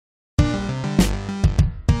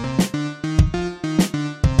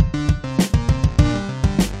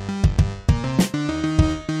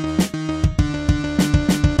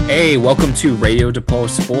Hey, welcome to Radio DePaul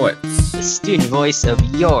Sports. The student voice of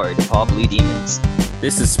your DePaul Blue Demons.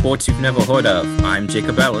 This is Sports You've Never Heard Of. I'm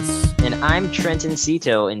Jacob Ellis. And I'm Trenton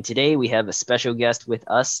Cito, and today we have a special guest with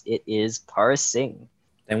us. It is Paras Singh.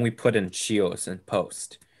 Then we put in cheers in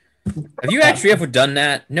post. Have you actually ever done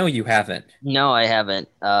that? No, you haven't. No, I haven't.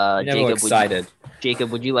 Never Jacob, excited.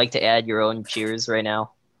 Jacob, would you like to add your own cheers right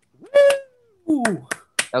now? Ooh.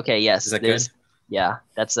 Okay, yes. Is that good? Yeah,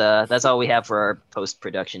 that's all we have for our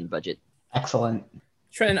post-production budget. Excellent.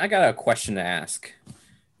 Trenton, I got a question to ask.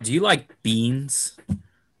 Do you like beans?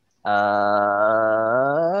 Not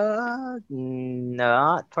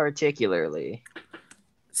particularly.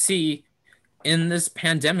 See, in this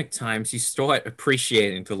pandemic times, you start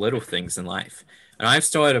appreciating the little things in life. And I've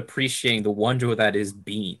started appreciating the wonder that is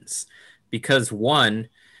beans. Because one,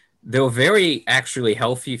 they're very actually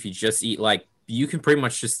healthy if you just eat, like, you can pretty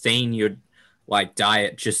much sustain your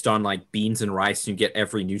diet just on like beans and rice, and you get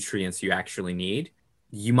every nutrients you actually need.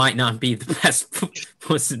 You might not be the best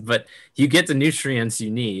person, but you get the nutrients you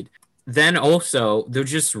need. Then also, they're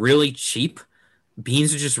just really cheap.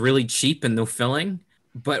 Beans are just really cheap and they're filling.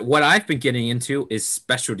 But what I've been getting into is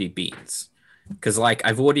specialty beans. Because like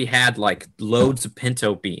I've already had like loads of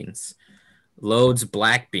pinto beans, loads of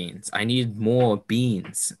black beans. I need more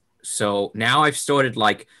beans. So now I've started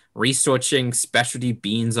like researching specialty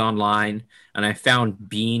beans online, and I found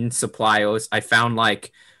bean suppliers. I found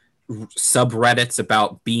like subreddits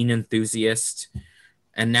about bean enthusiasts,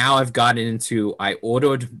 and now I've gotten into, I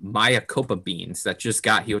ordered Mayacopa beans that just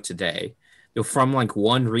got here today. They're from like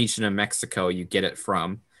one region of Mexico you get it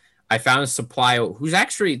from. I found a supplier who's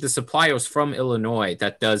actually, the supplier is from Illinois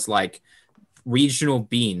that does like regional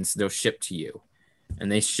beans. They'll ship to you,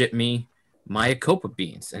 and they ship me Mayacopa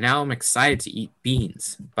beans, and now I'm excited to eat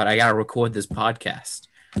beans, but I gotta record this podcast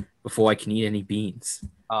before I can eat any beans.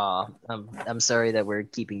 I'm sorry that we're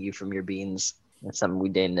keeping you from your beans. That's something we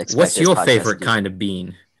didn't expect. What's your favorite kind of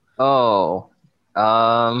bean? Oh,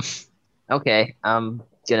 okay. I'm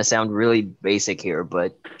gonna sound really basic here,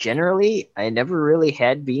 but generally, I never really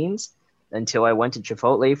had beans until I went to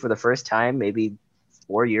Chipotle for the first time, maybe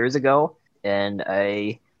 4 years ago, and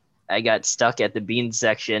I got stuck at the beans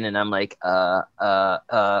section, and I'm like,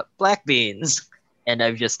 black beans. And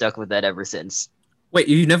I've just stuck with that ever since. Wait,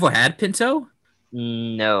 you never had pinto?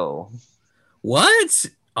 No. What?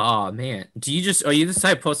 Oh, man. Are you the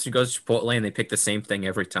type of person who goes to Chipotle and they pick the same thing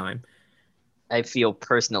every time? I feel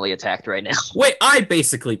personally attacked right now. Wait, I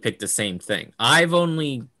basically picked the same thing. I've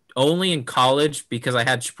only in college, because I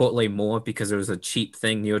had Chipotle more because it was a cheap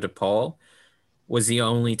thing near DePaul, was the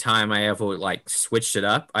only time I ever like switched it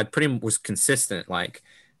up. I pretty much was consistent, like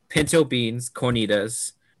pinto beans,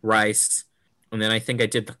 cornitas, rice, and then I think I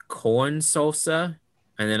did the corn salsa,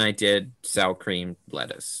 and then I did sour cream,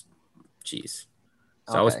 lettuce, cheese.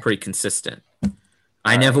 So I was pretty consistent.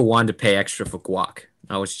 I never wanted to pay extra for guac.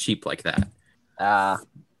 I was cheap like that.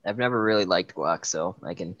 I've never really liked guac, so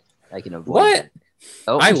I can avoid what? It.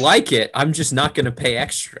 Oh. I like it. I'm just not going to pay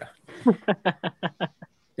extra.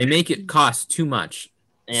 They make it cost too much.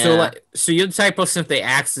 Yeah. So you're the type of person, if they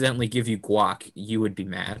accidentally give you guac, you would be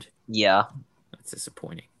mad. Yeah. That's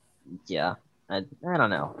disappointing. Yeah. I don't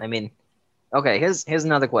know. I mean, okay, here's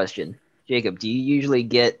another question. Jacob, do you usually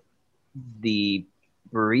get the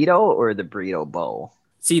burrito or the burrito bowl?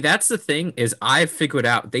 See, that's the thing, is I've figured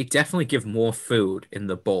out they definitely give more food in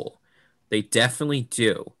the bowl. They definitely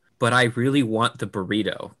do. But I really want the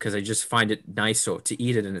burrito because I just find it nicer to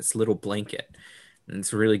eat it in its little blanket. And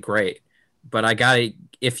it's really great. But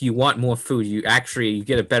if you want more food, you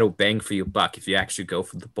get a better bang for your buck if you actually go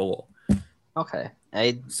for the bowl. Okay.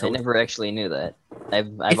 I never actually knew that.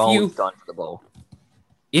 I've always gone for the bowl.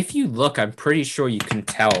 If you look, I'm pretty sure you can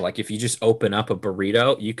tell. Like if you just open up a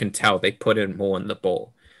burrito, you can tell they put in more in the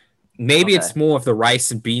bowl. Maybe it's more of the rice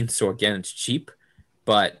and beans, so again, it's cheap.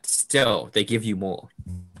 But still, they give you more.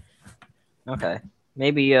 Okay.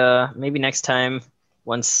 Maybe next time,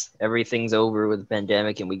 once everything's over with the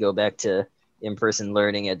pandemic and we go back to in-person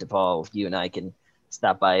learning at DePaul, you and I can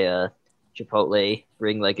stop by Chipotle,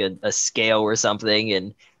 bring like a scale or something,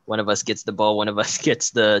 and one of us gets the bowl, one of us gets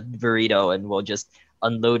the burrito, and we'll just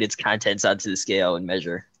unload its contents onto the scale and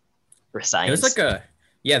measure for science.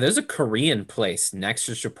 There's a Korean place next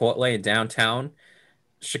to Chipotle in downtown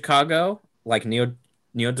Chicago, like near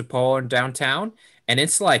DePaul in downtown. And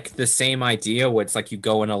it's like the same idea where it's like you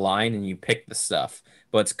go in a line and you pick the stuff,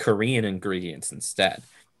 but it's Korean ingredients instead.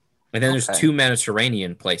 And then there's 2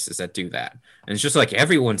 Mediterranean places that do that. And it's just like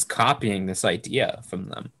everyone's copying this idea from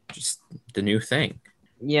them. Just the new thing.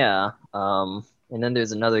 Yeah. And then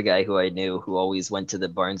there's another guy who I knew who always went to the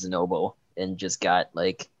Barnes & Noble and just got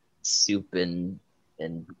like soup and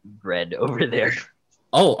and bread over there.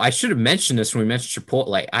 Oh, I should have mentioned this when we mentioned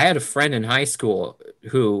Chipotle. I had a friend in high school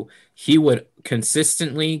who he would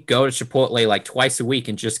consistently go to Chipotle like twice a week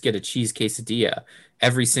and just get a cheese quesadilla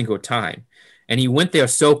every single time. And he went there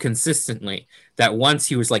so consistently that once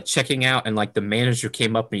he was like checking out and like the manager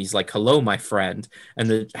came up and he's like, "Hello, my friend,"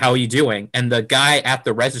 and how are you doing? And the guy at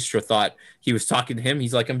the register thought he was talking to him.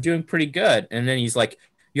 He's like, "I'm doing pretty good." And then he's like,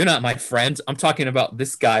 "You're not my friend. I'm talking about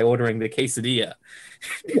this guy ordering the quesadilla."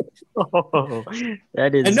 Oh,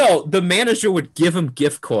 that And is. no, the manager would give him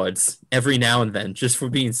gift cards every now and then just for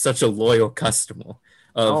being such a loyal customer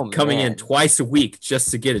Oh of coming in man, twice a week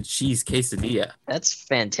just to get a cheese quesadilla. that's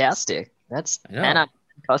fantastic. That's I 10 know. out of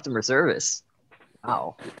 10 customer service.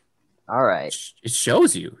 Wow. All right. It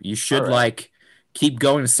shows you. You All should right. like keep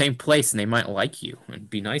going to the same place and they might like you and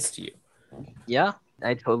be nice to you. Yeah,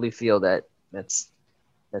 I totally feel that that's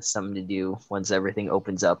something to do once everything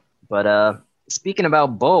opens up. But speaking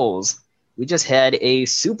about bowls, we just had a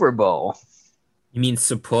Super Bowl. You mean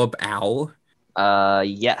superb owl?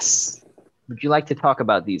 Yes. Would you like to talk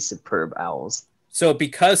about these superb owls? So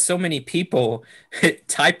because so many people hit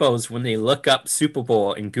typos when they look up Super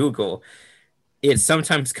Bowl in Google, it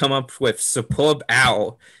sometimes come up with superb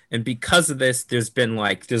owl, and because of this there's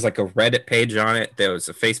like a Reddit page on it, there was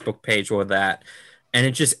a Facebook page or that, and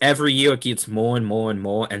it just every year it gets more and more and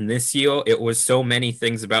more, and this year it was so many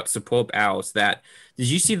things about superb owls that did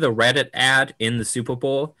you see the Reddit ad in the Super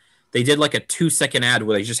Bowl? They did like a 2 second ad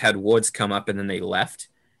where they just had words come up and then they left.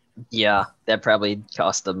 Yeah, that probably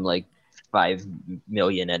cost them like 5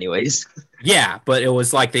 million anyways. Yeah, but it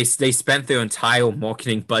was like they spent their entire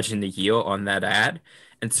marketing budget in the year on that ad,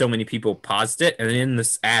 and so many people paused it. And in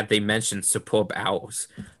this ad, they mentioned superb owls.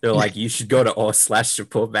 They're like, you should go to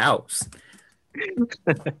r/superb owls.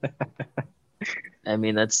 I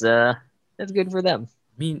mean, that's good for them.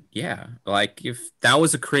 I mean, yeah, like if that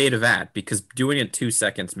was a creative ad, because doing it 2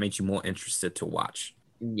 seconds made you more interested to watch.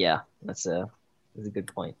 Yeah, that's a good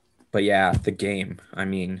point. But yeah, the game. I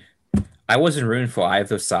mean, I wasn't rooting for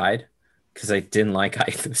either side because I didn't like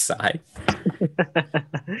either side.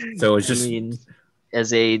 So it was I just mean,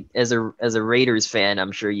 as a Raiders fan,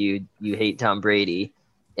 I'm sure you hate Tom Brady,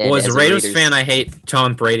 well, and as a as a Raiders Raiders fan, I hate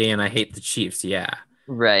Tom Brady and I hate the Chiefs. Yeah.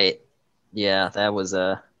 right, yeah, that was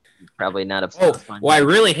probably not a Oh, fun well, I time.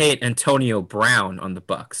 really hate Antonio Brown on the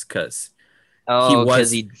Bucks because he Oh,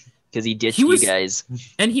 was because he he ditched you was guys.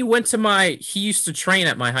 and he used to train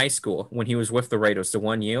at my high school when he was with the Raiders the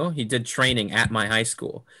 1 year. He did training at my high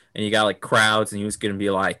school and he got like crowds and he was gonna be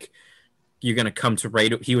like, you're gonna come to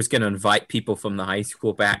Raider. He was gonna invite people from the high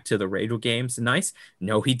school back to the Raider games. Nice.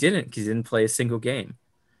 No, he didn't because he didn't play a single game.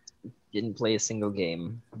 Didn't play a single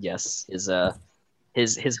game. Yes,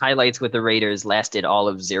 his highlights with the Raiders lasted all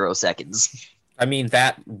of 0 seconds. I mean,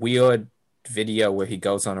 that weird video where he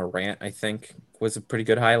goes on a rant, I think, was a pretty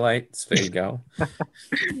good highlight. So there you go.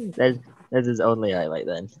 that's that's his only highlight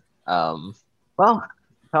then. Well,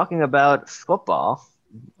 talking about football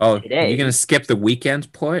Oh, you're today. gonna skip the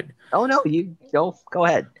weekend part? Oh no, you go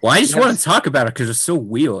ahead. Well, I You just have want to talk about it because it's so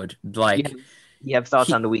weird. you Like have, you have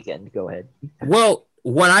thoughts on he, the weekend. Go ahead. well,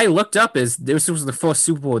 what I looked up is this was the first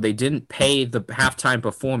Super Bowl they didn't pay the halftime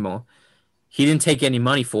performer. He didn't take any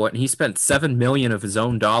money for it, and he spent 7 million of his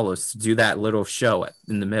own dollars to do that little show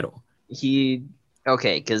in the middle. He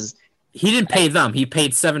okay, because He didn't pay them. He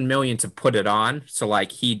paid 7 million to put it on. So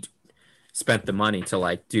like he spent the money to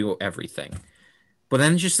like do everything. But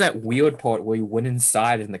then just that weird part where he went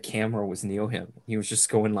inside and the camera was near him. He was just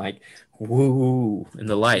going like woo in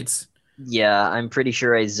the lights. yeah, I'm pretty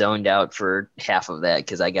sure I zoned out for half of that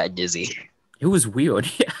because I got dizzy. It was weird.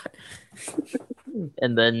 Yeah.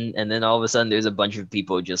 And then all of a sudden there's a bunch of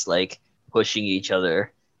people just like pushing each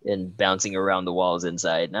other and bouncing around the walls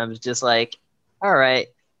inside. And I was just like, all right,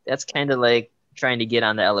 that's kind of like trying to get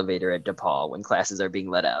on the elevator at DePaul when classes are being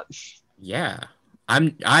let out. Yeah.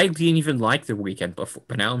 I didn't even like the weekend before,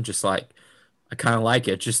 but now I'm just like I kind of like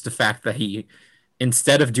it. Just the fact that he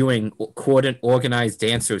instead of doing coordinate organized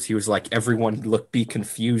dancers, he was like everyone look be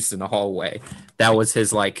confused in the hallway. That was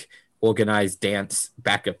his like organized dance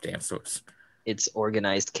backup dancers. It's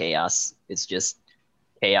organized chaos. It's just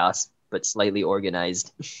chaos, but slightly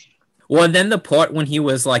organized. Well, and then the part when he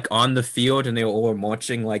was like on the field and they were all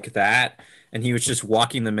marching like that, and he was just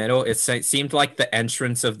walking the middle, seemed like the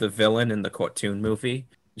entrance of the villain in the cartoon movie.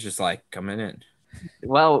 Just like coming in.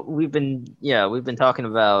 Well, we've been talking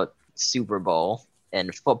about Super Bowl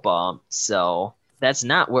and football, so that's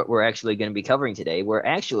not what we're actually going to be covering today. We're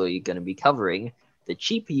actually going to be covering the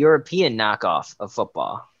cheap European knockoff of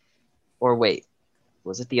football. Or wait,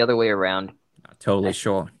 was it the other way around? Not totally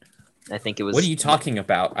sure. I think it What are was. you talking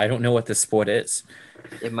about? I don't know what this sport is.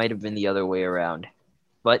 It might have been the other way around.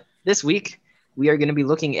 But this week, we are going to be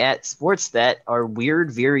looking at sports that are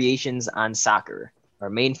weird variations on soccer. Our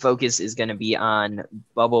main focus is going to be on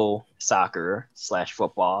bubble soccer slash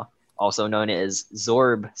football, also known as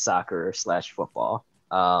Zorb soccer slash football.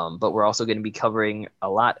 But we're also going to be covering a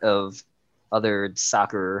lot of other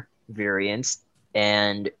soccer variants.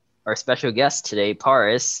 And our special guest today,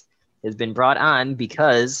 Paris, has been brought on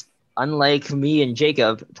because, unlike me and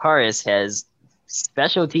Jacob, Paris has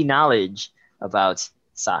specialty knowledge about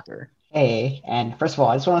soccer. Hey, and first of all,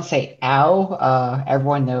 I just want to say, ow.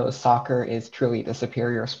 Everyone knows soccer is truly the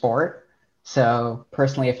superior sport. So,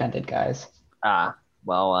 personally offended, guys.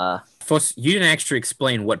 Well, First, you didn't actually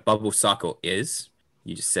explain what bubble soccer is.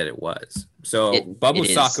 You just said it was. So, bubble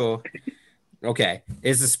soccer, okay,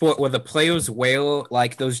 is a sport where the players wear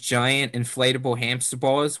like those giant inflatable hamster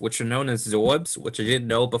balls, which are known as Zorbs, which I didn't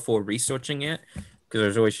know before researching it, because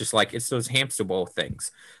there's always just like, it's those hamster ball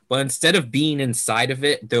things. But instead of being inside of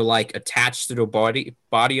it, they're like attached to their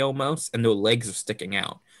body almost, and their legs are sticking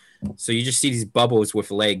out. So you just see these bubbles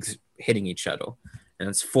with legs hitting each other, and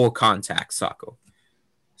it's full contact soccer.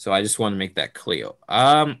 So I just want to make that clear.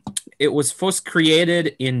 It was first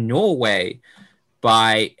created in Norway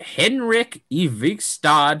by Henrik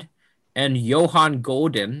Ivigstad and Johan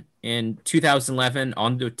Golden in 2011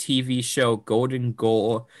 on the TV show Golden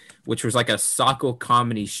Goal, which was like a soccer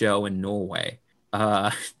comedy show in Norway.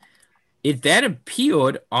 It then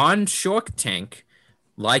appeared on Shark Tank.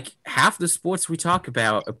 Like half the sports we talk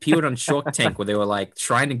about appeared on Shark Tank, where they were like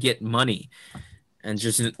trying to get money, and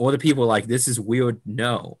just all the people were like, this is weird,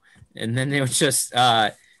 no. And then they were just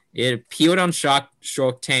it appeared on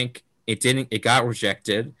Shark Tank. It got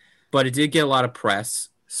rejected, but it did get a lot of press.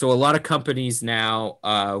 So a lot of companies now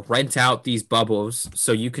rent out these bubbles,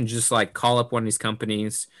 so you can just like call up one of these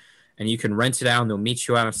companies and you can rent it out, and they'll meet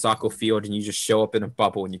you out on a soccer field, and you just show up in a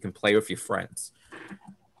bubble and you can play with your friends.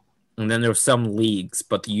 And then there were some leagues,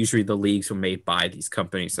 but usually the leagues were made by these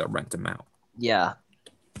companies that rent them out. Yeah.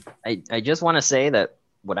 I just want to say that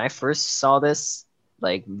when I first saw this,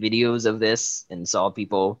 like videos of this, and saw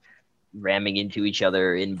people ramming into each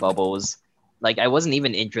other in bubbles, like I wasn't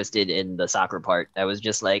even interested in the soccer part. I was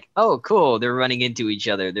just like, oh, cool, they're running into each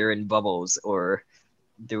other. They're in bubbles. Or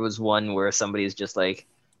there was one where somebody's just like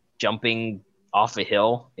jumping off a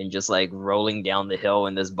hill and just like rolling down the hill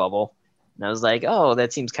in this bubble. And I was like, oh,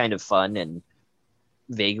 that seems kind of fun and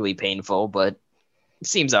vaguely painful, but it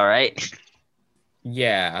seems all right.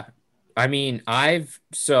 Yeah. I mean,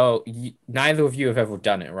 neither of you have ever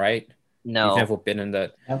done it, right? No. You've never been in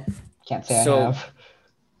the... Nope. Can't say I have.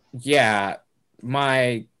 Yeah.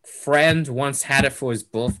 My friend once had it for his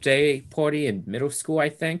birthday party in middle school, I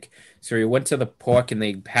think. So he went to the park and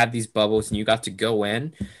they had these bubbles and you got to go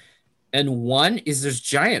in. And one is there's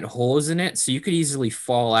giant holes in it, so you could easily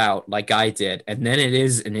fall out like I did. And then it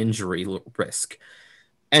is an injury risk.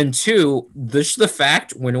 And two, this the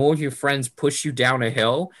fact when all of your friends push you down a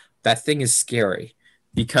hill, that thing is scary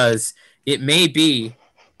because it may be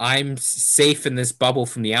I'm safe in this bubble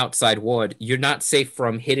from the outside world. You're not safe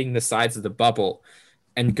from hitting the sides of the bubble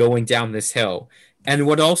and going down this hill. And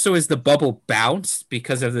what also is the bubble bounced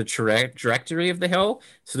because of the trajectory of the hill.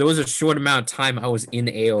 So there was a short amount of time I was in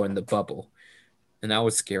air in the bubble, and that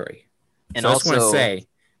was scary. And so I just want to say,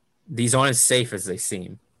 these aren't as safe as they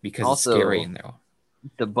seem because it's scary in there.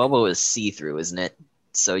 The bubble is see-through, isn't it?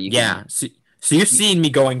 So you can... So you're seeing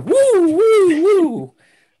me going woo woo woo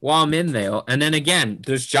while I'm in there, and then again,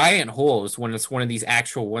 there's giant holes when it's one of these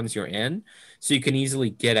actual ones you're in, so you can easily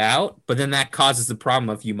get out. But then that causes the problem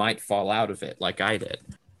of you might fall out of it, like I did.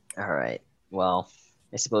 All right. Well,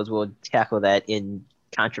 I suppose we'll tackle that in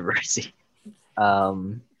controversy. But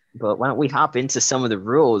why don't we hop into some of the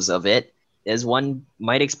rules of it? As one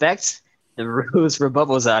might expect, the rules for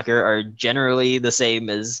bubble soccer are generally the same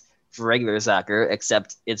as for regular soccer,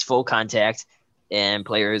 except it's full contact and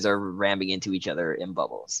players are ramming into each other in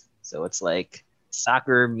bubbles. So it's like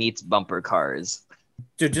soccer meets bumper cars.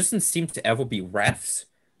 There doesn't seem to ever be refs.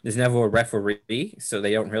 There's never a referee, so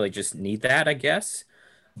they don't really just need that, I guess.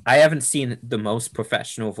 I haven't seen the most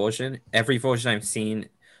professional version. Every version I've seen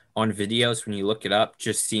on videos, when you look it up,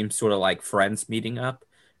 just seems sort of like friends meeting up,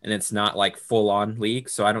 and it's not like full-on league.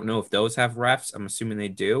 So I don't know if those have refs. I'm assuming they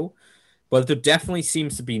do. But there definitely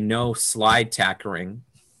seems to be no slide tackling,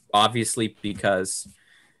 obviously, because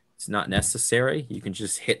it's not necessary. You can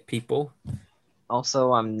just hit people.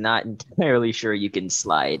 Also, I'm not entirely sure you can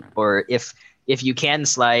slide. Or if you can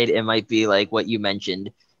slide, it might be like what you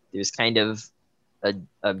mentioned. There's kind of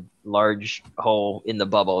a large hole in the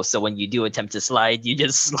bubble. So when you do attempt to slide, you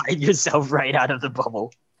just slide yourself right out of the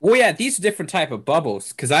bubble. Well, yeah, these are different type of bubbles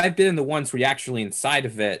because I've been in the ones where you're actually inside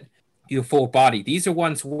of it, your full body. These are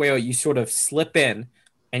ones where you sort of slip in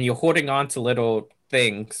and you're holding on to little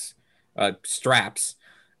things, straps,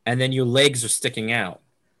 and then your legs are sticking out.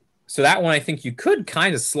 So that one I think you could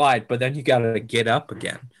kind of slide, but then you gotta get up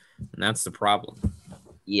again, and that's the problem.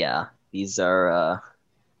 Yeah, these are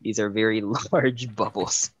very large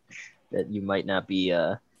bubbles that you might not be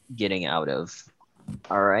getting out of.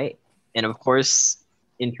 All right. And of course,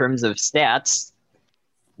 in terms of stats,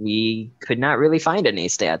 we could not really find any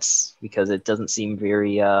stats because it doesn't seem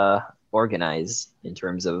very organized in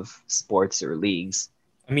terms of sports or leagues.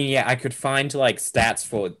 I mean, yeah, I could find like stats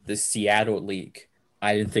for the Seattle League.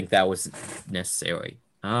 I didn't think that was necessary.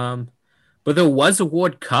 But there was a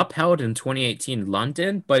World Cup held in 2018 in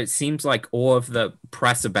London, but it seems like all of the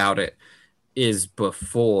press about it is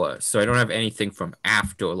before, so I don't have anything from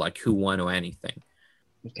after, like who won or anything.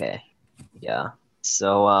 Okay. Yeah.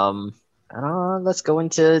 So let's go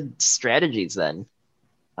into strategies then.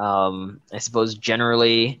 I suppose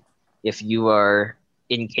generally, if you are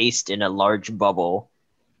encased in a large bubble,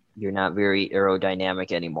 you're not very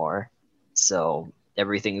aerodynamic anymore. So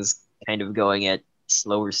everything's kind of going at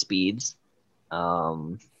slower speeds.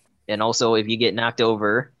 And also, if you get knocked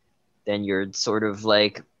over, then you're sort of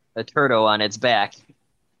like a turtle on its back,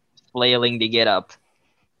 flailing to get up.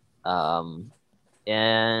 Um,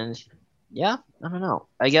 and yeah, I don't know.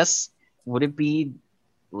 I guess would it be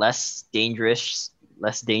less dangerous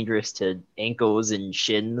to ankles and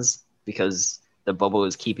shins because the bubble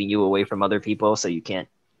is keeping you away from other people, so you can't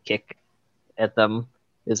kick at them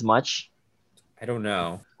as much? I don't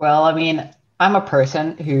know. Well, I mean, I'm a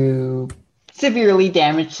person who severely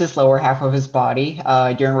damaged his lower half of his body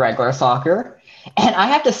during regular soccer. And I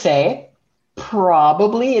have to say,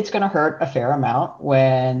 probably it's going to hurt a fair amount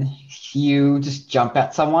when you just jump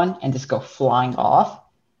at someone and just go flying off,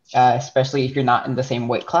 especially if you're not in the same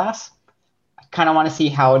weight class. I kind of want to see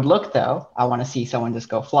how it looked, though. I want to see someone just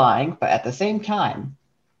go flying, but at the same time,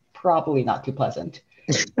 probably not too pleasant.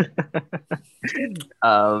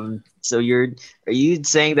 So are you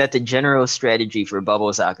saying that the general strategy for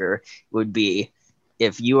bubble soccer would be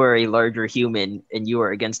if you are a larger human and you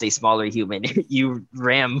are against a smaller human, you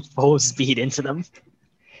ram full speed into them?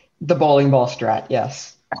 The bowling ball strat,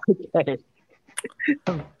 yes. Okay.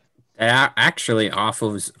 That actually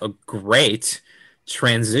offers a great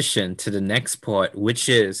transition to the next part, which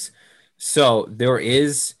is so there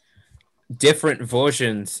is different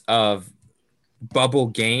versions of bubble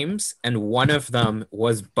games, and one of them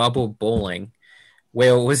was bubble bowling,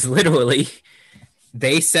 where it was literally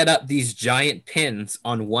they set up these giant pins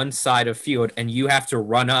on one side of field, and you have to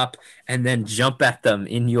run up and then jump at them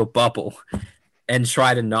in your bubble and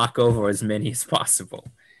try to knock over as many as possible.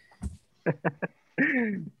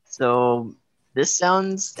 So this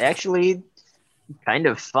sounds actually kind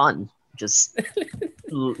of fun. Just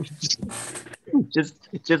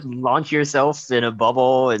just launch yourself in a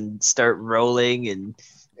bubble and start rolling and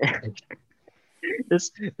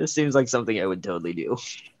this seems like something I would totally do.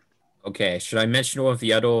 Okay, should I mention all of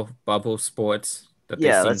the other bubble sports that they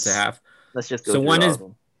Yeah, seem to have? let's just go So through one all is of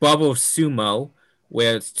them. bubble sumo,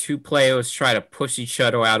 where it's two players try to push each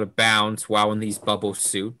other out of bounds while in these bubble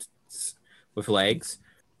suits with legs.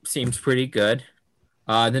 Seems pretty good.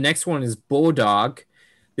 The next one is bulldog.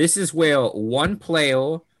 This is where one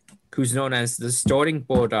player, who's known as the starting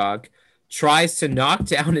bulldog, tries to knock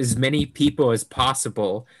down as many people as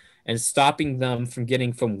possible and stopping them from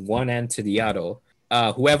getting from one end to the other.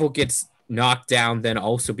 Whoever gets knocked down then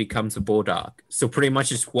also becomes a bulldog. So pretty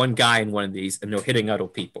much it's one guy in one of these, and they're hitting other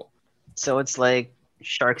people. So it's like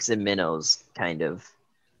sharks and minnows, kind of.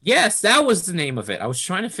 Yes, that was the name of it. I was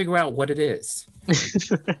trying to figure out what it is,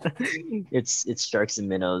 It's sharks and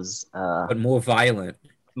minnows. but more violent.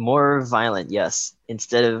 More violent, yes.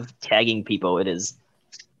 Instead of tagging people, it is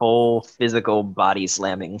full physical body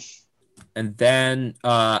slamming. And then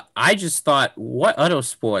I just thought, what other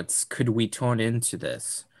sports could we turn into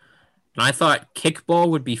this? And I thought kickball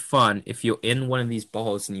would be fun if you're in one of these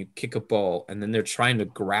balls and you kick a ball and then they're trying to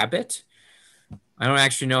grab it. I don't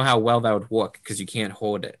actually know how well that would work because you can't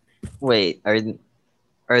hold it. Wait,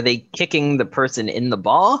 are they kicking the person in the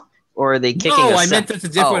ball, or are they kicking? No, a I se- meant it's a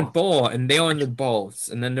different Oh. ball and they're on the balls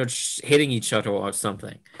and then they're hitting each other or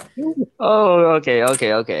something. Oh,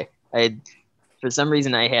 okay. For some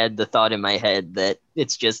reason I had the thought in my head that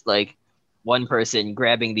it's just like one person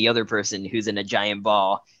grabbing the other person who's in a giant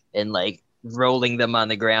ball and like rolling them on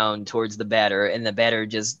the ground towards the batter, and the batter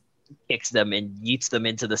just kicks them and yeets them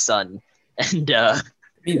into the sun. And I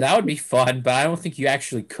mean, that would be fun, but I don't think you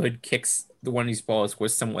actually could kick the one of these balls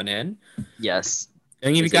with someone in. yes, I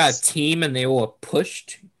think if you It's- got a it's- team and they all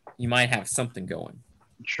pushed, you might have something going.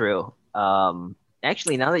 True.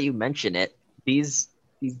 Actually, now that you mention it, these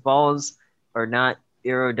balls are not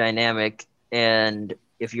aerodynamic, and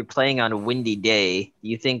if you're playing on a windy day,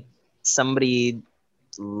 you think somebody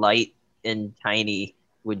light and tiny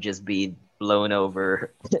would just be blown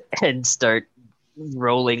over and start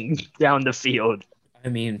rolling down the field. I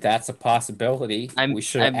mean, that's a possibility. We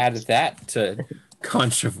should have added that to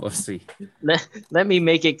controversy. Let me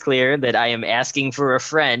make it clear that I am asking for a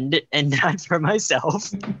friend and not for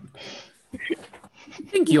myself. I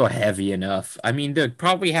think you're heavy enough. I mean, they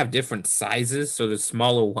probably have different sizes, so the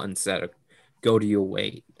smaller ones that go to your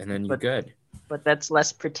weight, and then you're good. But that's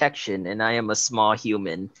less protection, and I am a small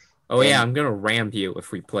human. Oh, yeah, I'm going to ram you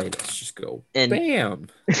if we play this. Just go, bam!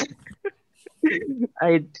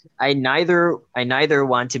 I neither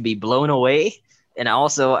want to be blown away, and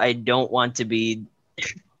also I don't want to be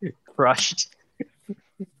crushed.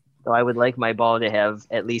 So I would like my ball to have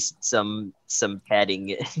at least some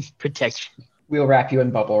padding and protection. We'll wrap you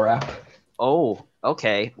in bubble wrap. Oh,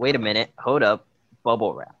 okay. Wait a minute. Hold up.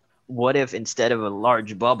 Bubble wrap. What if instead of a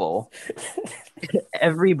large bubble,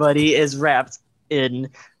 everybody is wrapped in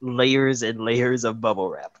layers and layers of bubble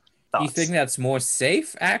wrap? Do you think that's more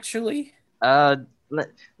safe, actually? Let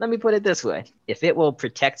me put it this way. If it will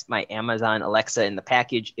protect my Amazon Alexa in the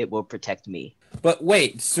package, it will protect me. But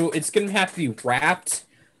wait, so it's going to have to be wrapped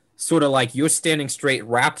sort of like you're standing straight,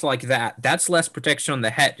 wrapped like that. That's less protection on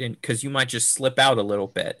the head because you might just slip out a little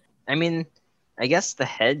bit. I mean, I guess the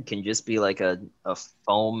head can just be like a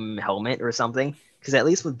foam helmet or something. Because at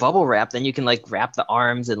least with bubble wrap, then you can like wrap the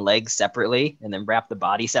arms and legs separately and then wrap the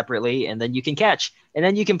body separately. And then you can catch. And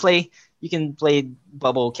then you can play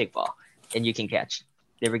bubble kickball and you can catch.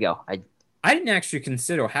 There we go. I didn't actually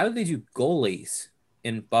consider, how do they do goalies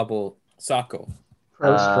in bubble soccer?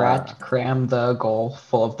 Pro strat, cram the goal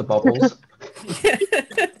full of the bubbles.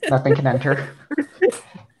 Nothing can enter.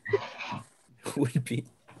 Would be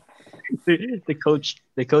the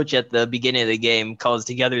coach at the beginning of the game calls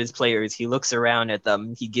together his players. He looks around at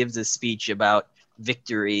them. He gives a speech about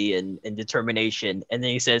victory and determination, and then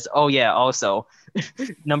he says, "Oh yeah, also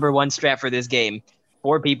number one strat for this game: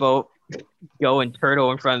 4 people go and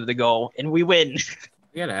turtle in front of the goal, and we win."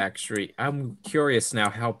 I'm curious now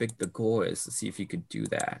how big the goal is to see if you could do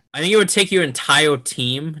that. I think it would take your entire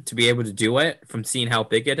team to be able to do it from seeing how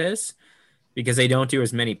big it is because they don't do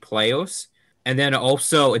as many players. And then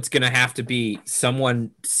also it's going to have to be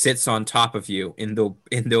someone sits on top of you in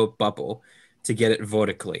the bubble to get it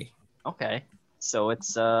vertically. Okay. So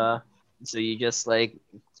it's so you just like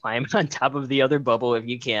climb on top of the other bubble if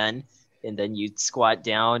you can, and then you squat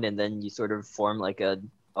down and then you sort of form like a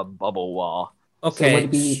bubble wall. Okay. So would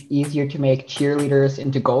it be easier to make cheerleaders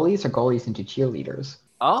into goalies or goalies into cheerleaders?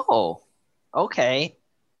 Oh, okay.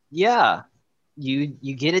 Yeah. You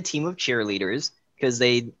get a team of cheerleaders because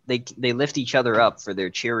they lift each other up for their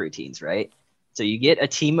cheer routines, right? So you get a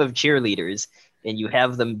team of cheerleaders and you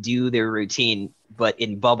have them do their routine, but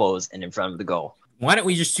in bubbles and in front of the goal. Why don't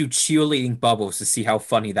we just do cheerleading bubbles to see how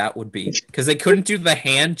funny that would be? Because they couldn't do the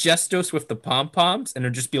hand gestures with the pom-poms, and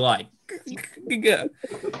it'd just be like, and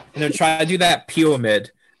they'd try to do that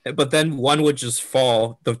pyramid, but then one would just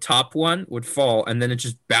fall. The top one would fall, and then it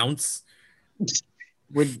just bounce.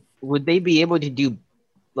 Would they be able to do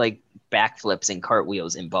like backflips and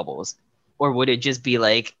cartwheels in bubbles, or would it just be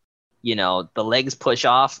like, the legs push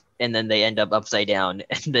off and then they end up upside down,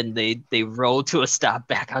 and then they roll to a stop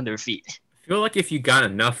back on their feet? I feel like if you got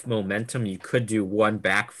enough momentum, you could do one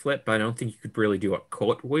backflip, but I don't think you could really do a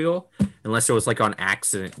cartwheel unless it was like on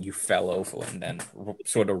accident you fell over and then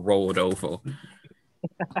sort of rolled over.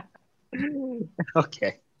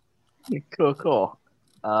 Okay. Cool.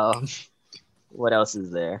 What else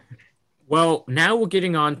is there? Well, now we're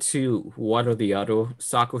getting on to what are the other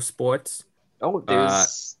soccer sports. Oh,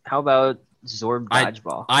 there's how about Zorb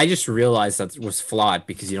dodgeball? I just realized that was flawed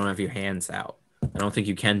because you don't have your hands out. I don't think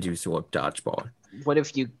you can do Zorb dodgeball. What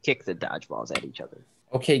if you kick the dodgeballs at each other?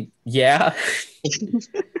 Okay, yeah.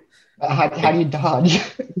 How do you dodge?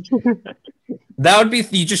 That would be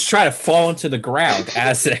you just try to fall into the ground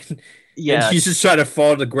as it. Yeah. And you just try to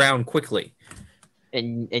fall to the ground quickly.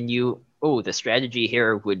 And the strategy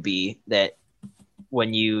here would be that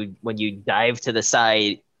when you dive to the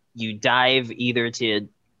side, you dive either to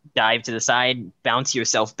dive to the side, bounce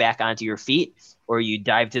yourself back onto your feet, or you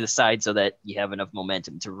dive to the side so that you have enough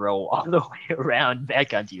momentum to roll all the way around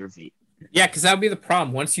back onto your feet. Yeah, because that would be the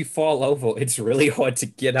problem. Once you fall over, it's really hard to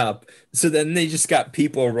get up. So then they just got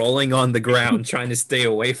people rolling on the ground trying to stay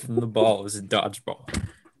away from the balls in dodgeball.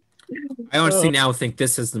 I honestly now think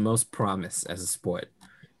this has the most promise as a sport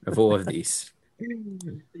of all of these.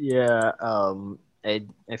 Yeah.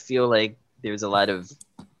 I feel like there's a lot of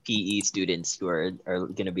PE students who are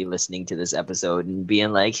going to be listening to this episode and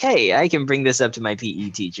being like, "Hey, I can bring this up to my PE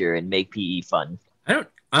teacher and make PE fun."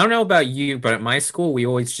 I don't know about you, but at my school we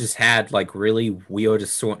always just had like really weird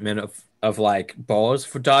assortment of like balls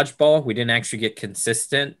for dodgeball. We didn't actually get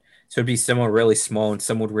consistent. So it'd be some were really small and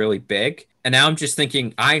some were really big. And now I'm just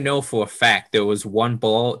thinking, I know for a fact there was one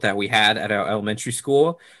ball that we had at our elementary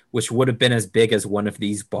school, which would have been as big as one of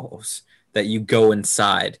these balls that you go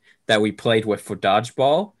inside that we played with for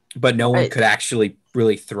dodgeball, but no one Right. could actually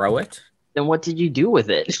really throw it. Then what did you do with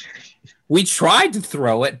it? We tried to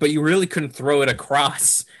throw it, but you really couldn't throw it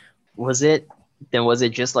across. Was it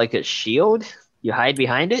just like a shield? You hide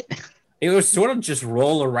behind it? It was sort of just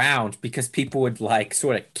roll around because people would like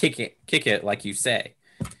sort of kick it, like you say.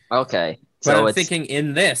 Okay. But So I'm it's thinking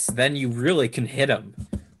in this, then you really can hit them.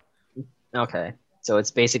 okay. So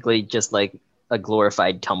it's basically just like a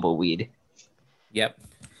glorified tumbleweed. Yep.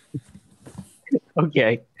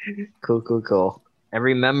 Okay. Cool. I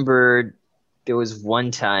remember there was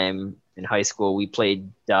one time in high school we played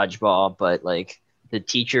dodgeball, but like the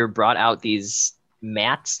teacher brought out these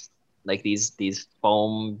mats, like these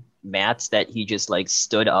foam mats that he just like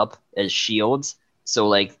stood up as shields. So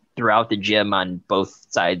like throughout the gym on both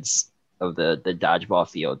sides of the dodgeball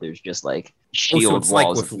field, there's just like Oh, so shield it's like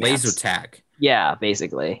walls with of laser mats. tag. Yeah,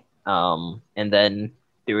 basically. And then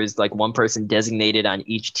there was like one person designated on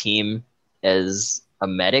each team as a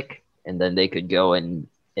medic, and then they could go and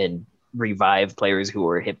revive players who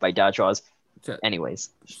were hit by dodgeballs. Anyways,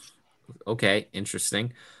 Okay,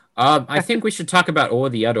 interesting. I think we should talk about all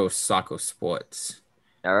the other soccer sports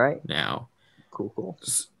all right, now. cool.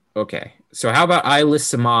 Okay, so how about I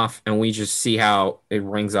list them off and we just see how it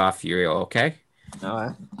rings off you, okay? All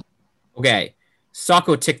right. Okay,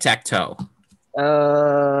 soccer tic-tac-toe.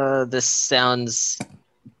 This sounds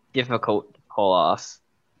difficult to pull off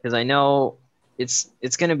because I know it's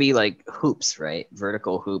gonna be like hoops, right?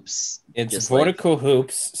 Vertical hoops. It's just like vertical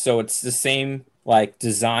hoops, so it's the same like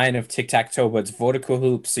design of tic-tac-toe, but it's vertical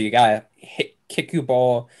hoops. So you gotta kick your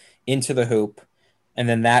ball into the hoop, and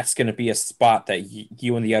then that's gonna be a spot that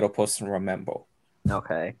you and the other person remember.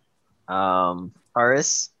 okay.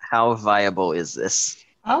 Paris, how viable is this?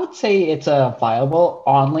 I would say it's a viable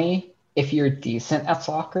only if you're decent at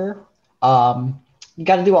soccer. You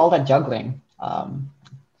got to do all that juggling.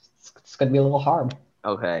 It's going to be a little hard.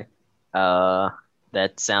 Okay.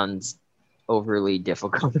 That sounds overly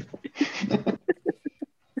difficult.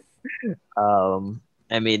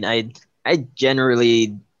 I mean, I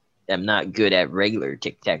generally am not good at regular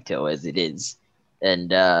tic-tac-toe as it is,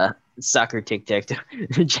 and soccer tic-tac-toe.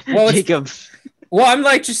 Well, Jacob, Well, I'm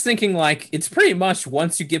like just thinking like it's pretty much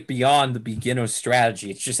once you get beyond the beginner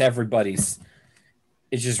strategy, it's just everybody's.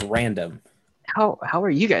 It's just random. how are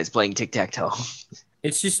you guys playing tic-tac-toe?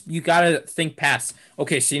 It's just you gotta think past.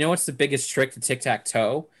 Okay, so you know what's the biggest trick to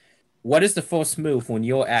tic-tac-toe? What is the first move when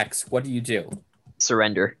you're X? What do you do?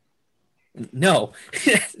 Surrender. No,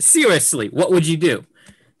 seriously, what would you do?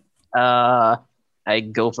 I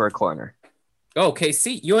go for a corner. Okay,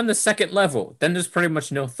 see, you're in the second level. Then there's pretty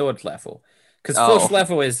much no third level. Because first Oh,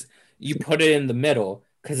 level is you put it in the middle,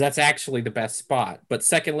 because that's actually the best spot. But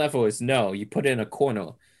second level is no, you put it in a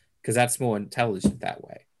corner, because that's more intelligent that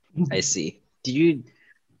way. I see. Did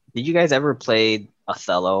you guys ever play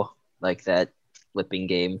Othello, like that flipping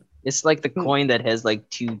game? It's like the coin that has like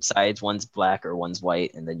two sides, one's black or one's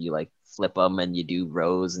white, and then you like flip them and you do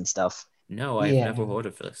rows and stuff. No, I've Yeah. never heard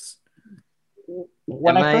of this.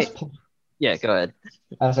 When Am I I? first, pl- Yeah, go ahead.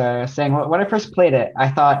 As I was saying, when I first played it, I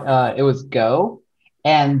thought it was Go,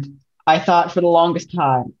 and I thought for the longest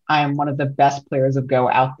time I am one of the best players of Go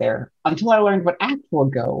out there until I learned what actual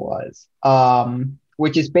Go was,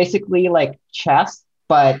 which is basically like chess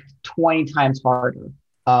but 20 times harder.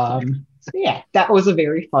 So yeah, that was a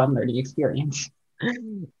very fun learning experience.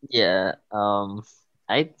 Yeah,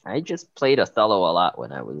 I just played Othello a lot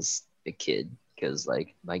when I was a kid because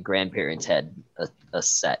like my grandparents had a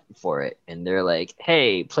set for it and they're like,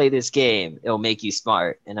 "Hey, play this game. It'll make you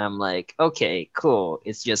smart." And I'm like, "Okay, cool.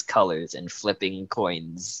 It's just colors and flipping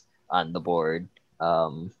coins on the board."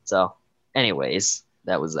 So anyways,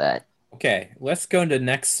 that was that. Okay, let's go into the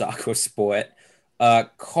next soccer sport.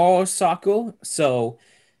 Car soccer. So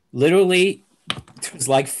literally there's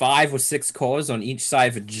like 5 or 6 cars on each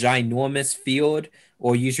side of a ginormous field,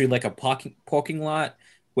 or usually like a parking lot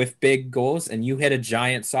with big goals, and you hit a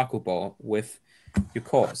giant soccer ball with your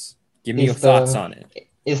cars. Give me your Is thoughts the on it.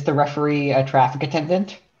 is the referee a traffic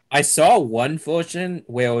attendant? I saw one version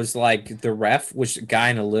where it was like the ref was a guy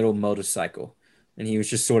in a little motorcycle, and he was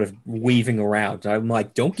just sort of weaving around. I'm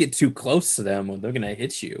like, don't get too close to them, or they're gonna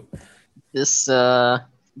hit you. this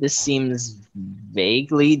seems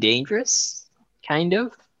vaguely dangerous, kind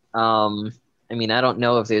of. I mean, I don't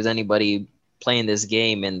know if there's anybody playing this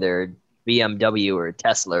game in their BMW or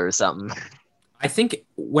Tesla or something. I think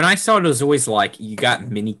when I saw it, it was always like you got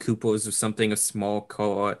Mini Coopers or something, a small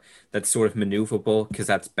car that's sort of maneuverable because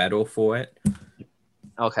that's better for it.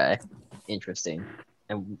 Okay, interesting.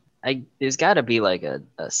 And there's got to be like a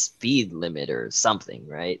speed limit or something,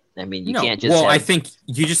 right? I mean, you No, can't just well, I have. think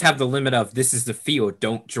you just have the limit of this is the field.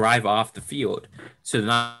 Don't drive off the field, so they're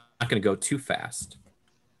not going to go too fast.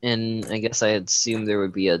 And I guess I assume there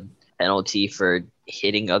would be a penalty for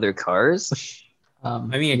hitting other cars. I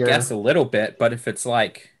mean, I Your guess a little bit, but if it's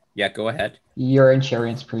like, yeah, go ahead. your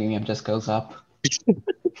insurance premium just goes up.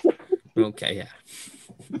 Okay, yeah.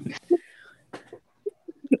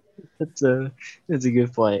 That's a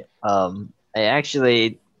good point.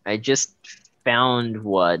 I just found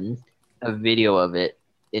a video of it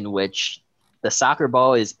in which the soccer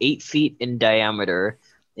ball is 8 feet in diameter,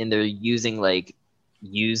 and they're using like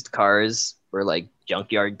used cars or like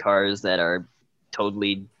junkyard cars that are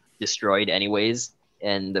totally destroyed anyways,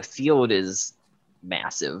 and the field is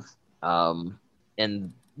massive.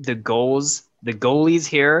 And the goalies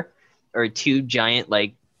here are two giant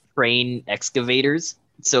like crane excavators.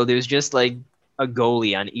 So there's just like a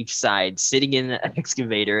goalie on each side sitting in an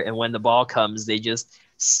excavator, and when the ball comes, they just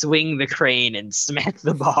swing the crane and smack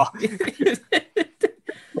the ball.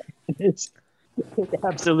 It's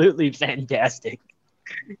absolutely fantastic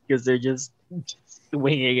because they're just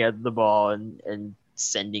swinging at the ball and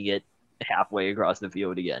sending it halfway across the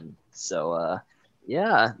field again. So,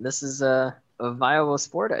 yeah, this is a viable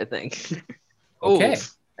sport, I think. Okay.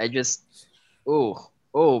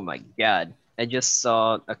 Oh my God. I just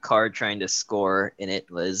saw a car trying to score, and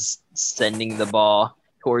it was sending the ball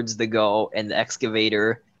towards the goal, and the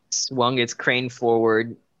excavator swung its crane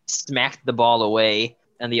forward, smacked the ball away,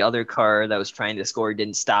 and the other car that was trying to score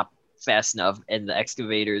didn't stop fast enough, and the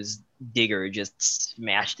excavator's digger just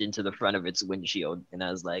smashed into the front of its windshield. And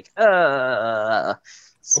I was like,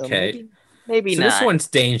 so Okay. maybe So not. this one's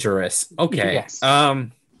dangerous. Okay. Yes.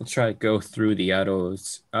 Let's try to go through the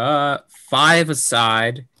others. 5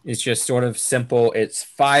 aside. It's just sort of simple. It's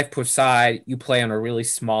 5 per side. You play on a really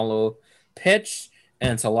smaller pitch,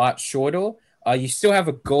 and it's a lot shorter. You still have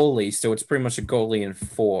a goalie, so it's pretty much a goalie in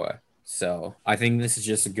 4. So I think this is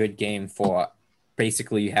just a good game for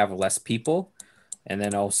basically you have less people, and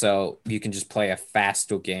then also you can just play a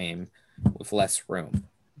faster game with less room.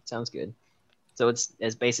 Sounds good. So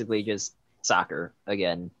it's basically just soccer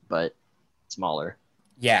again, but smaller.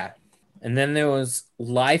 Yeah. And then there was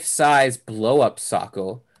life-size blow-up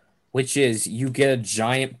soccer, which is you get a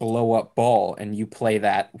giant blow-up ball and you play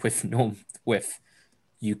that with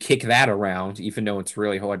you kick that around, even though it's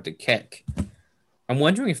really hard to kick. I'm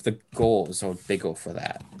wondering if the goals are bigger for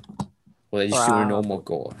that. Or they just do a normal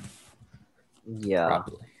goal. Yeah.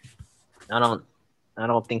 Probably. I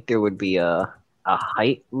don't think there would be a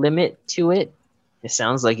height limit to it. It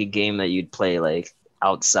sounds like a game that you'd play like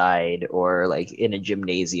outside or like in a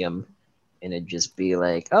gymnasium, and it'd just be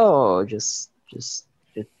like, oh, just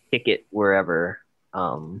kick it wherever.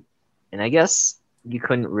 And I guess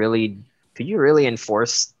could you really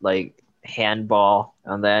enforce like handball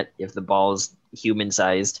on that if the ball's human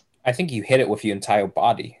sized? I think you hit it with your entire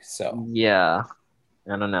body. So Yeah,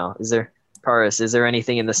 I don't know. Paris, is there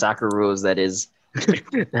anything in the soccer rules that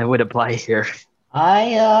that would apply here?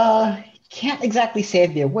 I can't exactly say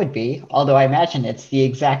there would be, although I imagine it's the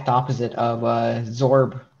exact opposite of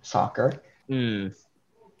Zorb soccer.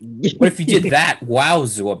 what if you did that while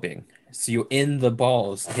zorbing? So you're in the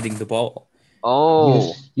balls, hitting the ball.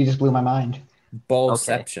 Oh, You just blew my mind.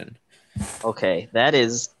 Ballception. Okay.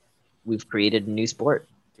 We've created a new sport.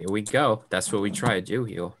 Here we go. That's what we try to do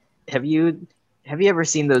here. Have you ever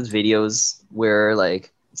seen those videos where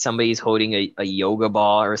like somebody's holding a yoga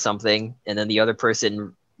ball or something, and then the other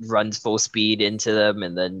person runs full speed into them,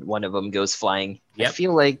 and then one of them goes flying? Yep. I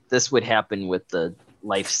feel like this would happen with the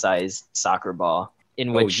life-size soccer ball,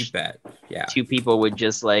 in which you bet. Yeah. 2 people would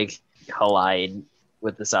just like collide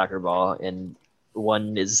with the soccer ball, and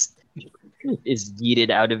one is yeeted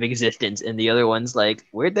out of existence, and the other one's like,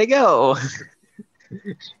 where'd they go?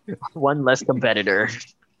 One less competitor.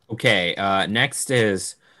 Okay, next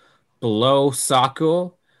is blow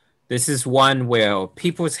soccer. This is one where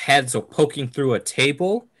people's heads are poking through a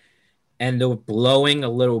table and they're blowing a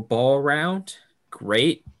little ball around.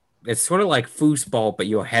 Great. It's sort of like foosball, but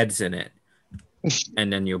your head's in it.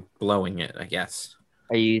 And then you're blowing it, I guess.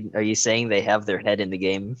 Are you saying they have their head in the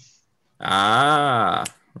game? Ah,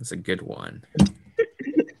 that's a good one.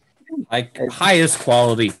 Like highest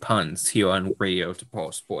quality puns here on Radio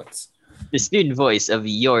DePaul Sports. The student voice of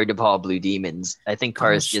your DePaul Blue Demons. I think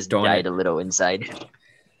Paris Gosh just darn died it. a little inside.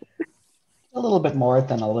 A little bit more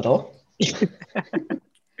than a little.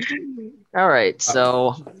 All right,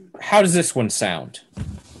 so How does this one sound?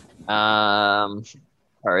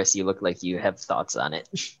 Paris, you look like you have thoughts on it.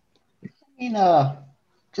 I mean,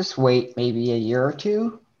 just wait maybe a year or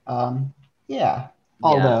two. Yeah.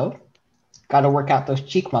 Although, got to work out those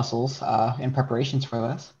cheek muscles in preparations for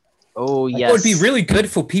this. Oh Like, yes. It would be really good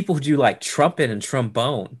for people who do like trumpet and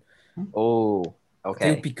trombone. Oh, They okay.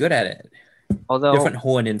 would be good at it. Although Different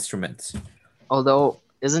horn instruments.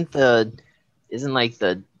 isn't like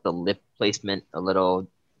the lip placement a little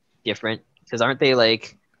different? Because aren't they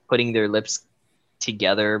like putting their lips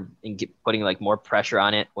together and putting like more pressure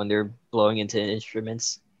on it when they're blowing into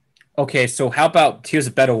instruments? Okay, so how about here's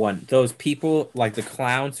a better one. Those people like the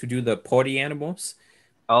clowns who do the party animals,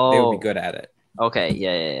 Oh, they would be good at it. okay,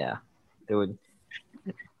 yeah.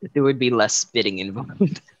 There would be less spitting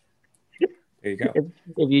involved There you go.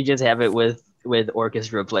 if you just have it with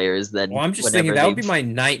orchestra players. Then Well, I'm just whenever thinking that would they- be my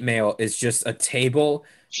nightmare is just a table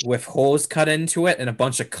with holes cut into it and a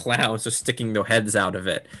bunch of clowns just sticking their heads out of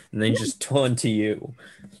it and they just turn to you.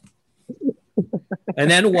 And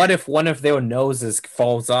then what if one of their noses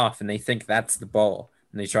falls off and they think that's the ball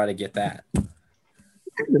and they try to get that?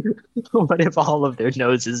 What if all of their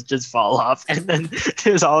noses just fall off and then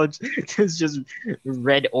there's just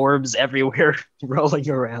red orbs everywhere rolling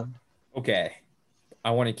around? Okay.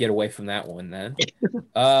 I want to get away from that one then.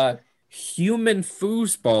 Human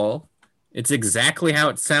foosball. It's exactly how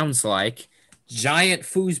it sounds like. Giant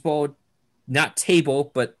foosball, not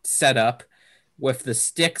table, but set up with the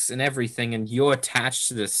sticks and everything, and you're attached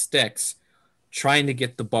to the sticks trying to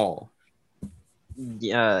get the ball.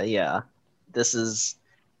 Yeah.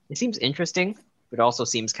 It seems interesting, but also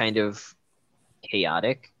seems kind of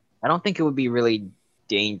chaotic. I don't think it would be really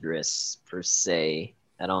dangerous per se.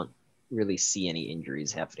 I don't really see any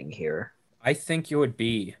injuries happening here. I think it would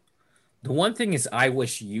be. The one thing is, I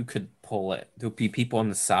wish you could pull it. There'll be people on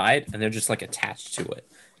the side, and they're just like attached to it.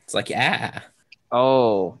 It's like,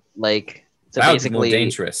 Oh, like so that would be more basically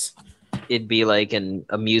dangerous. it'd be like an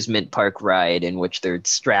amusement park ride in which they're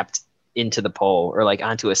strapped into the pole or like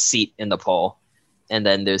onto a seat in the pole, and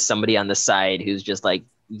then there's somebody on the side who's just like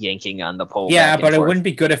yanking on the pole. Yeah, back and but it forth. wouldn't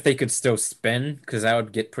be good if they could still spin, because that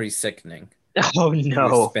would get pretty sickening. Oh If you're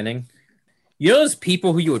no! spinning. You know those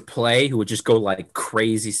people who you would play who would just go like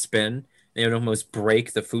crazy spin? They would almost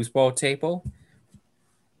break the foosball table.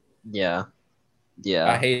 Yeah.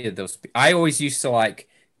 I hated those. I always used to like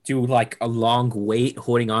do like a long wait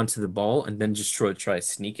holding onto the ball and then just try to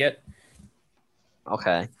sneak it.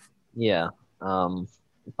 Okay. Yeah.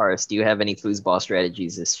 Paris, do you have any foosball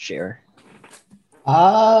strategies to share?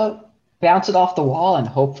 Bounce it off the wall and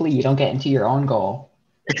hopefully you don't get into your own goal.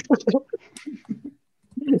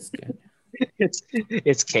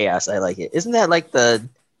 It's chaos. I like it. Isn't that like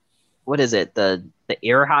what is it? The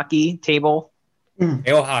air hockey table?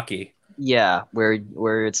 Air hockey. Yeah,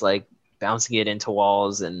 where it's like bouncing it into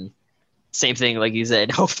walls and same thing like you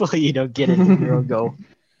said. Hopefully you don't get into your own goal.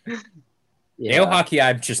 Air hockey,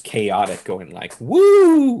 I'm just chaotic going like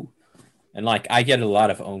woo, and like I get a lot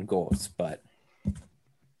of own goals, but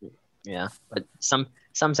Yeah, but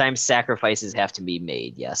sometimes sacrifices have to be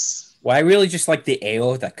made. Yes. well, I really just like the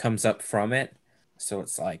ale that comes up from it, so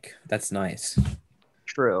it's like that's nice.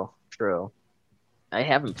 True. I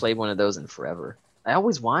haven't played one of those in forever. I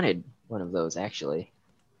always wanted one of those actually.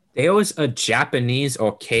 There was a Japanese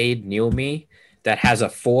arcade near me that has a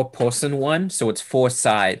 4-person one, so it's 4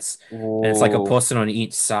 sides, and it's like a Whoa. person on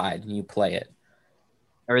each side, and you play it.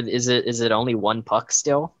 Or is it only one puck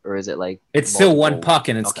still, or is it like It's still one multiple- puck,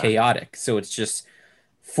 and it's Okay. chaotic, so it's just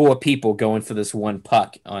 4 people going for this one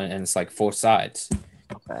puck, and it's like 4 sides.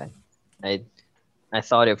 Okay. I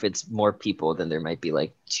thought if it's more people, then there might be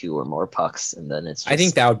like 2 or more pucks, and then it's. Just... I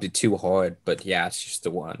think that would be too hard, but yeah, it's just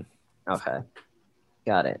the one. Okay,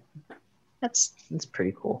 got it. That's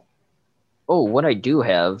pretty cool. Oh, what I do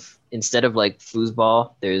have instead of like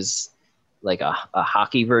foosball, there's like a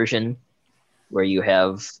hockey version where you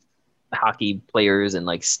have hockey players and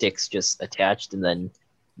like sticks just attached, and then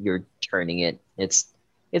you're turning it. It's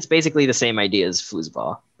basically the same idea as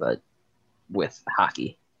foosball, but with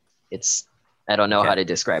hockey. I don't know how to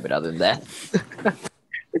describe it other than that.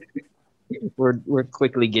 We're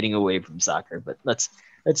quickly getting away from soccer, but let's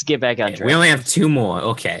get back on track. We only have 2 more.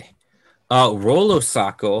 Okay. Roller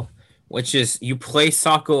soccer, which is you play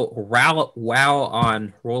soccer while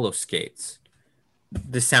on roller skates.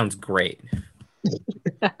 This sounds great.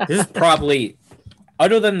 This is probably,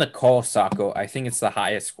 other than the call soccer, I think it's the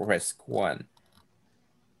highest risk one.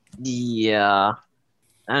 Yeah.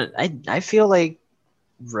 I feel like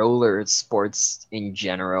roller sports in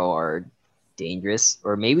general are dangerous,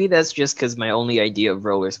 or maybe that's just because my only idea of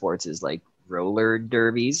roller sports is like roller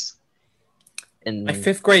derbies. My And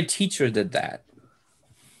 5th grade teacher did that.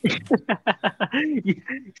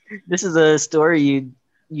 this is a story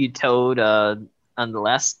you told on the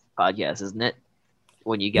last podcast, isn't it?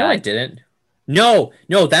 When you No, I got didn't. No,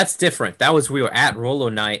 that's different. That was we were at roller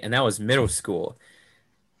night, and that was middle school.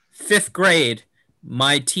 5th grade,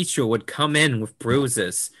 my teacher would come in with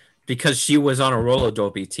bruises because she was on a roller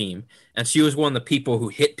derby team, and she was one of the people who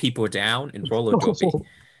hit people down in roller derby.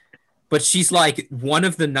 But she's like one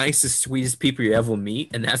of the nicest, sweetest people you ever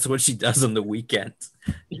meet, and that's what she does on the weekends.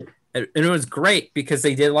 And it was great because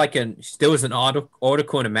they did there was an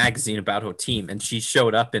article in a magazine about her team, and she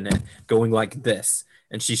showed up in it going like this,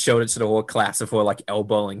 and she showed it to the whole class of her like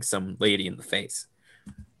elbowing some lady in the face.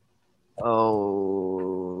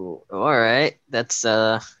 Oh, all right. Miss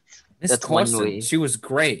That's one Carson, way. she was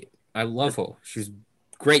great. I love her. She's a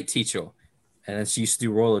great teacher, and then she used to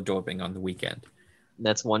do roller derbying on the weekend.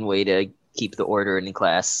 That's one way to keep the order in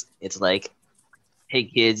class. It's like, hey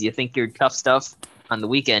kids, you think you're tough stuff? On the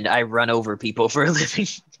weekend, I run over people for a living.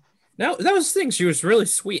 Now that was the thing. She was really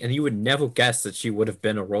sweet, and you would never guess that she would have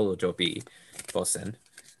been a roller derby person.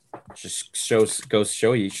 Just goes to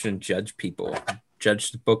show you shouldn't judge people.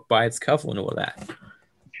 Judge the book by its cover and all that.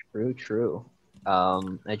 True.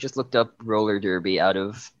 I just looked up roller derby out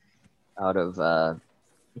of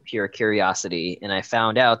pure curiosity, and I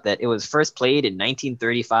found out that it was first played in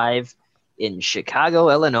 1935 in Chicago,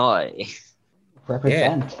 Illinois.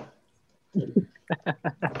 Represent.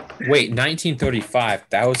 Wait, 1935.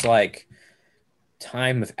 That was like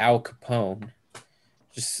time of Al Capone.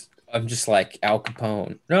 I'm just like Al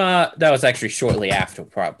Capone. No, that was actually shortly after,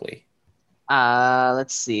 probably.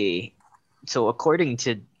 Let's see. So according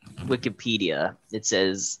to Wikipedia, it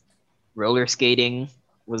says roller skating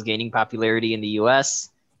was gaining popularity in the US,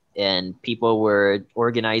 and people were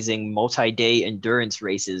organizing multi-day endurance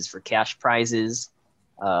races for cash prizes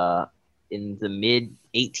in the mid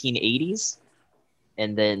 1880s.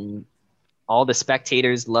 And then all the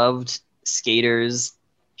spectators loved skaters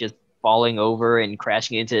just falling over and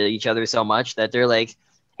crashing into each other so much that they're like,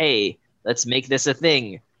 hey, let's make this a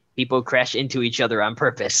thing. People crash into each other on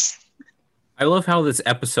purpose. I love how this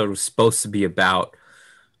episode was supposed to be about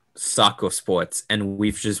soccer sports, and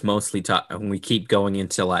we've just mostly talked, and we keep going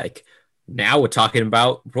into like, now we're talking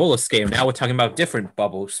about roller skating. Now we're talking about different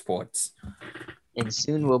bubble sports. And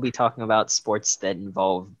soon we'll be talking about sports that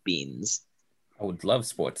involve beans. I would love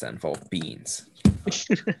sports that involve beans.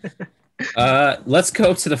 Let's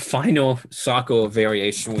go to the final soccer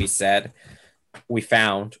variation we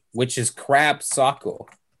found, which is crab soccer,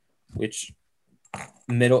 which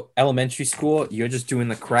elementary school, you're just doing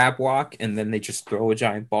the crab walk and then they just throw a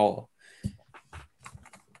giant ball.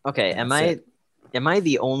 Okay, am I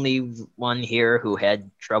the only one here who had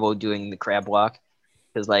trouble doing the crab walk?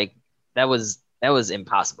 Because like that was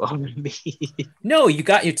impossible to me. No, you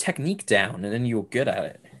got your technique down and then you were good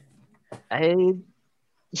at it.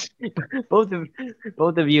 Both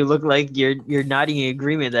of you look like you're nodding in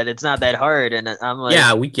agreement that it's not that hard, and I'm like,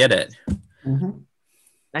 yeah, we get it. Mm-hmm.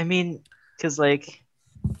 I mean, because like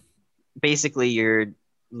basically you're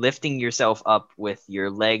lifting yourself up with your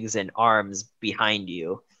legs and arms behind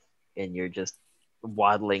you, and you're just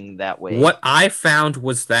waddling that way. What I found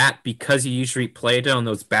was that because you usually played on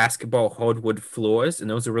those basketball hardwood floors and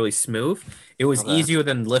those are really smooth, it was easier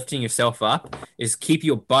than lifting yourself up, is keep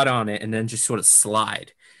your butt on it and then just sort of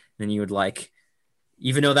slide. And then you would like,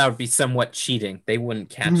 even though that would be somewhat cheating, they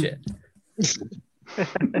wouldn't catch it.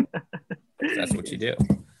 That's what you do.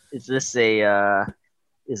 Is this a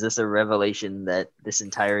revelation that this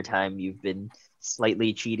entire time you've been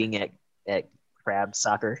slightly cheating at crab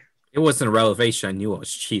soccer? It wasn't a revelation. I knew I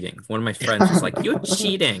was cheating. One of my friends was like, "You're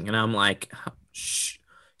cheating," and I'm like, "Shh,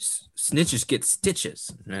 snitches get stitches."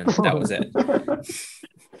 And that was it.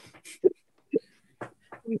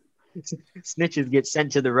 Snitches get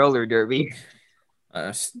sent to the roller derby.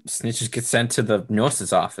 Snitches get sent to the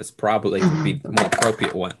nurse's office. Probably would be the more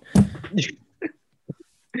appropriate one.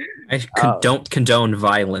 I don't condone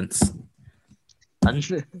violence.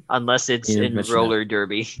 Unless it's in roller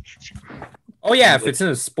derby. Oh yeah, if it's in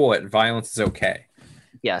a sport, violence is okay.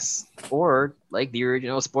 Yes, or like the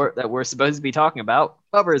original sport that we're supposed to be talking about,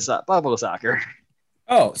 bubble soccer.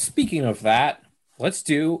 Oh, speaking of that, let's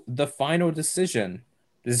do the final decision.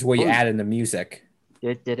 This is where you add in the music.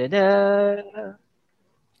 Da-da-da-da.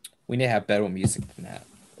 We need to have better music than that.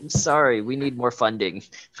 I'm sorry, we need more funding.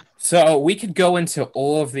 So we could go into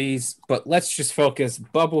all of these, but let's just focus.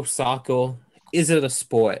 Bubble soccer, is it a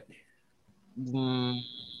sport? Mm,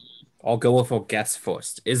 I'll go with a guess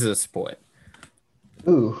first. Is it a sport?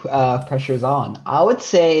 Ooh, pressure's on. I would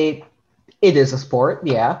say it is a sport,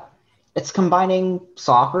 yeah. It's combining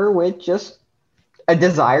soccer with just a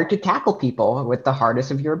desire to tackle people with the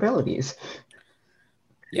hardest of your abilities.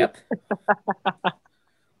 Yep.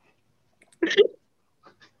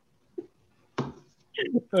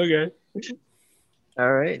 okay.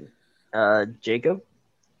 All right. Jacob?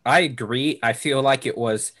 I agree. I feel like it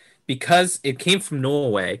was because it came from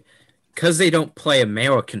Norway, because they don't play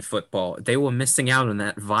American football, they were missing out on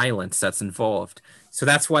that violence that's involved. So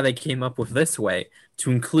that's why they came up with this way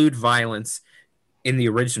to include violence in the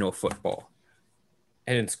original football.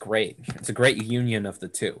 And it's great. It's a great union of the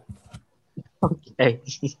two. Okay.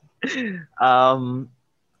 All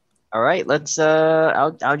right, let's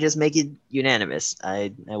I'll just make it unanimous.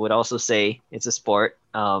 I would also say it's a sport.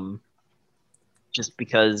 Just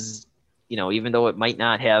because, even though it might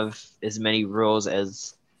not have as many rules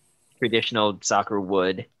as traditional soccer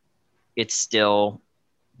would, it's still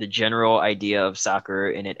the general idea of soccer,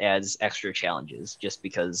 and it adds extra challenges just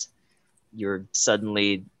because you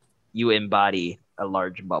embody a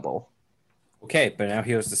large bubble. Okay, but now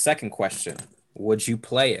here's the second question. Would you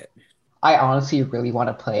play it? I honestly really want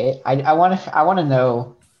to play it. I want to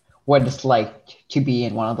know what it's like to be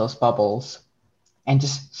in one of those bubbles and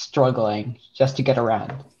just struggling just to get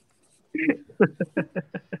around.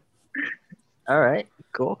 All right,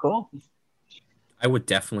 cool. I would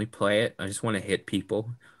definitely play it. I just want to hit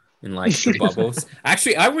people in like the bubbles.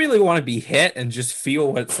 Actually, I really want to be hit and just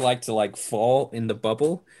feel what it's like to like fall in the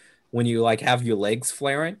bubble when you like have your legs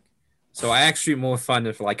flaring. So I actually more fun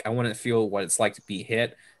if like I want to feel what it's like to be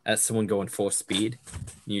hit as someone going full speed.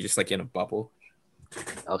 And you're just like in a bubble.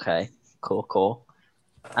 Okay, cool.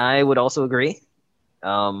 I would also agree.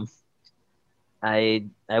 I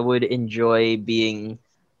would enjoy being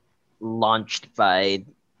launched by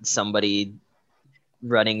somebody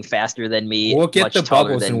running faster than me. We'll get much the taller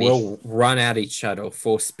bubbles than and me. we'll run at each other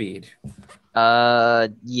full speed.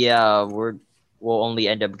 Yeah, we'll only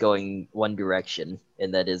end up going one direction,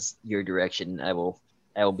 and that is your direction. I will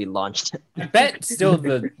be launched. I bet still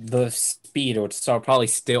the speed would probably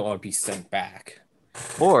still be sent back.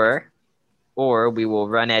 Or we will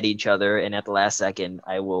run at each other, and at the last second,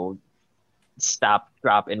 I will stop,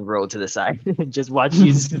 drop, and roll to the side. Just watch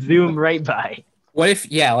you zoom right by. What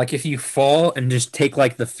if, like if you fall and just take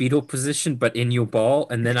like the fetal position, but in your ball,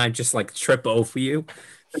 and then I just like trip over you?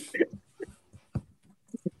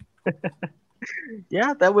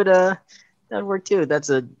 Yeah, that would work too. That's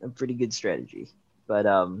a pretty good strategy. But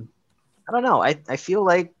I don't know. I feel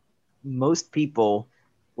like most people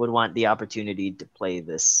would want the opportunity to play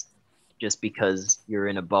this just because you're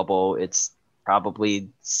in a bubble. It's probably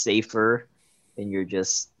safer, and you're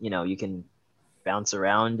just, you can bounce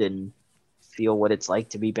around and feel what it's like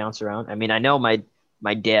to be bounced around. I mean, I know my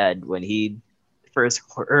dad, when he first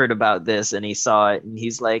heard about this and he saw it, and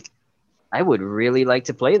he's like, I would really like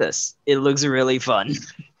to play this. It looks really fun.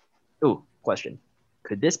 Ooh, question.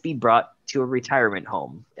 Could this be brought to a retirement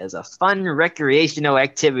home as a fun recreational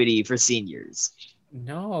activity for seniors?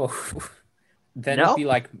 No. Then No? it'd be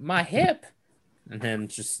like, my hip. And then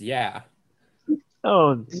just, yeah.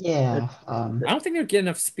 Oh, Yeah, I don't think they'd get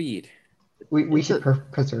enough speed. we should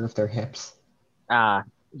preserve their hips.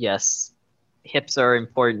 yes. Hips are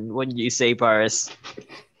important, wouldn't you say, Paris?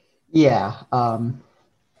 Yeah,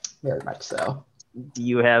 very much so. Do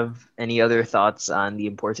you have any other thoughts on the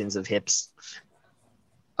importance of hips?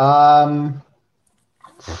 I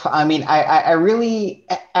mean, I really,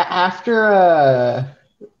 after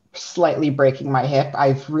slightly breaking my hip,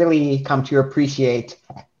 I've really come to appreciate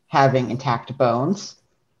having intact bones.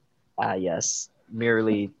 Yes.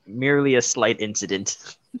 Merely a slight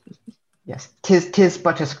incident. Yes, tis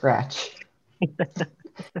but a scratch.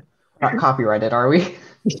 Not copyrighted, are we?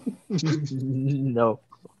 No.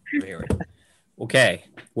 Very. Okay.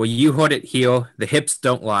 Well, you heard it here. The hips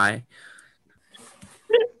don't lie.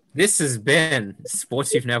 This has been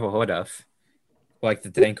Sports You've Never Heard Of. I'd like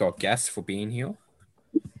to thank our guests for being here.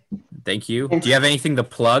 Thank you. Do you have anything to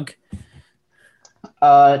plug?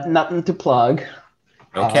 Nothing to plug.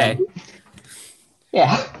 Okay.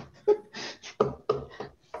 Yeah.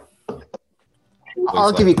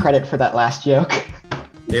 I'll give you credit for that last joke.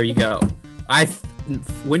 There you go.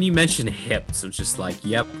 When you mentioned hips, I was just like,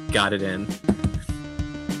 yep, got it in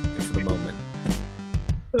for the moment.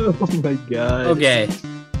 Oh my god. Okay.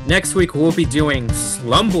 Next week, we'll be doing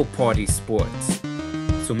Slumber Party Sports.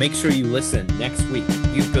 So make sure you listen next week.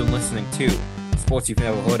 You've been listening to Sports You've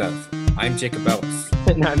Never Heard Of. I'm Jacob Ellis.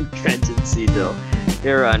 And I'm Trenton Cedil.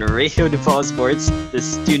 Here on Radio DePaul Sports, the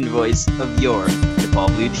student voice of your DePaul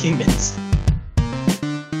Blue Demons.